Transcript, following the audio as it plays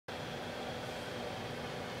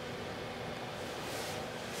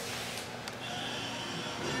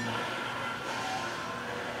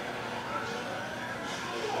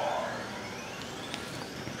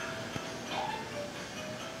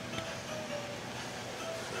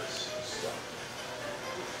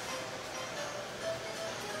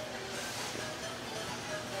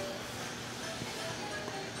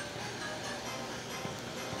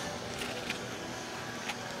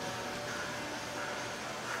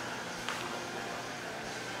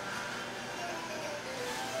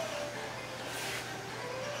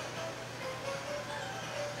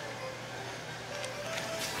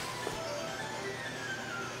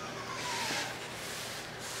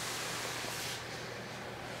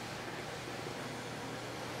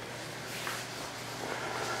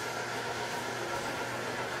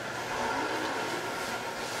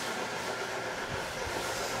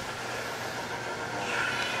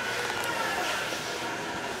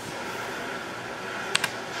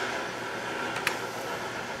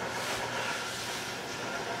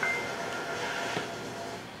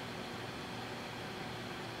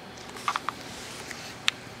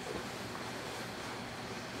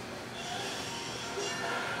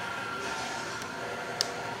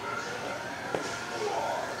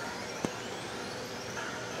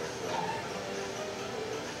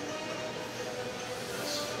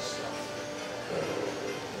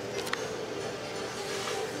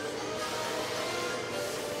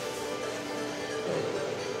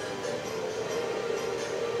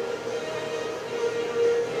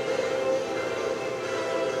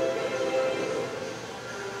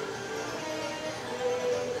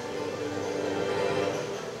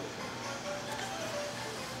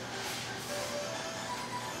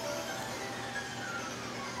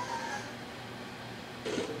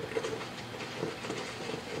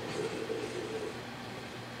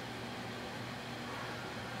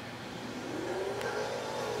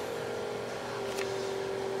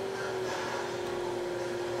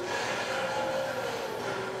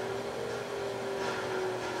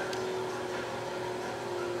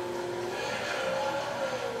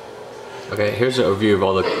Okay, here's an overview of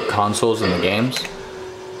all the consoles and the games.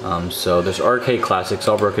 So there's arcade classics,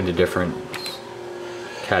 all broken into different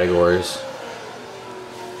categories.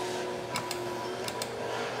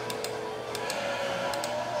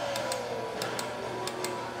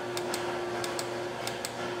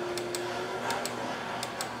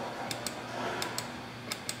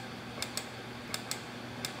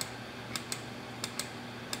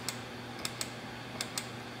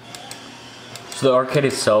 So the arcade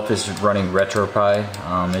itself is running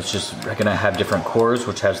RetroPie. It's just going to have different cores,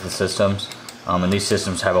 which has the systems. And these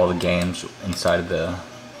systems have all the games inside of the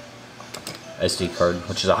SD card,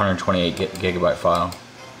 which is a 128 gigabyte file.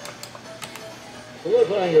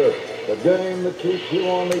 Cliffhanger, the game that keeps you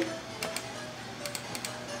on the...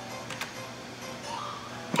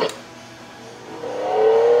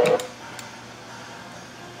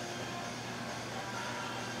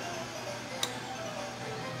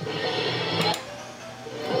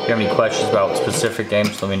 If you have any questions about specific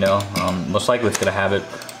games, let me know. Most likely it's going to have it,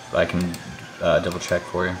 but I can double check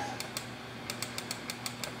for you.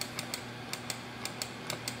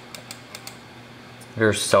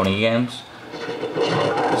 Here's Sony games.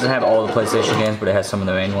 It doesn't have all the PlayStation games, but it has some of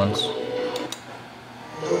the main ones.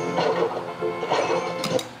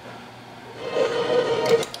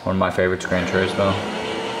 One of my favorites, Gran Turismo.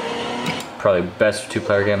 Probably the best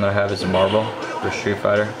two-player game that I have is a Marvel for Street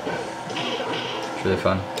Fighter. It's really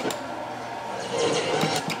fun.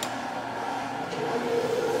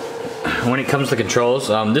 When it comes to controls,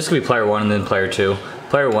 this could be player 1 and then player 2.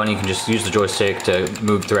 Player 1, you can just use the joystick to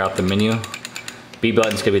move throughout the menu. B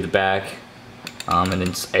button's gonna be the back, and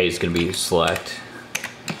then A is gonna be select.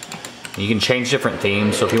 You can change different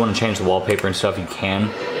themes, so if you want to change the wallpaper and stuff, you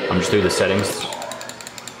can. Just through the settings.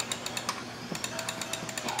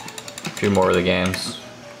 A few more of the games.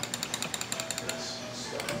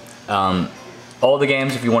 All the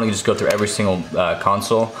games, if you want to just go through every single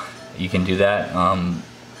console, you can do that.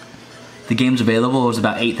 The games available is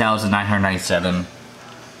about 8,997.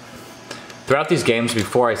 Throughout these games,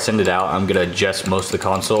 before I send it out, I'm gonna adjust most of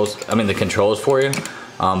the controls for you.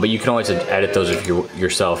 But you can always edit those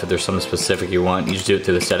yourself if there's something specific you want. You just do it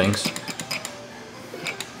through the settings.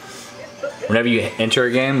 Whenever you enter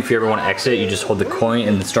a game, if you ever want to exit, you just hold the coin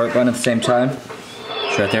and the start button at the same time.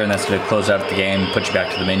 It's right there, and that's gonna close out the game, put you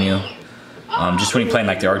back to the menu. Just when you're playing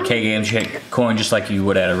like the arcade games, you hit coin just like you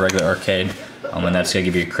would at a regular arcade. And that's gonna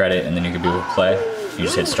give you a credit, and then you can be able to play. You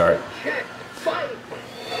just hit start.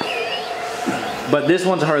 But this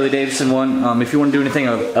one's a Harley Davidson one. If you want to do anything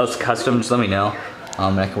else custom, just let me know.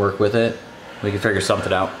 I can work with it. We can figure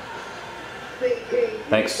something out.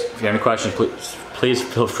 Thanks. If you have any questions, please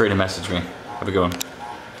feel free to message me. Have a good one.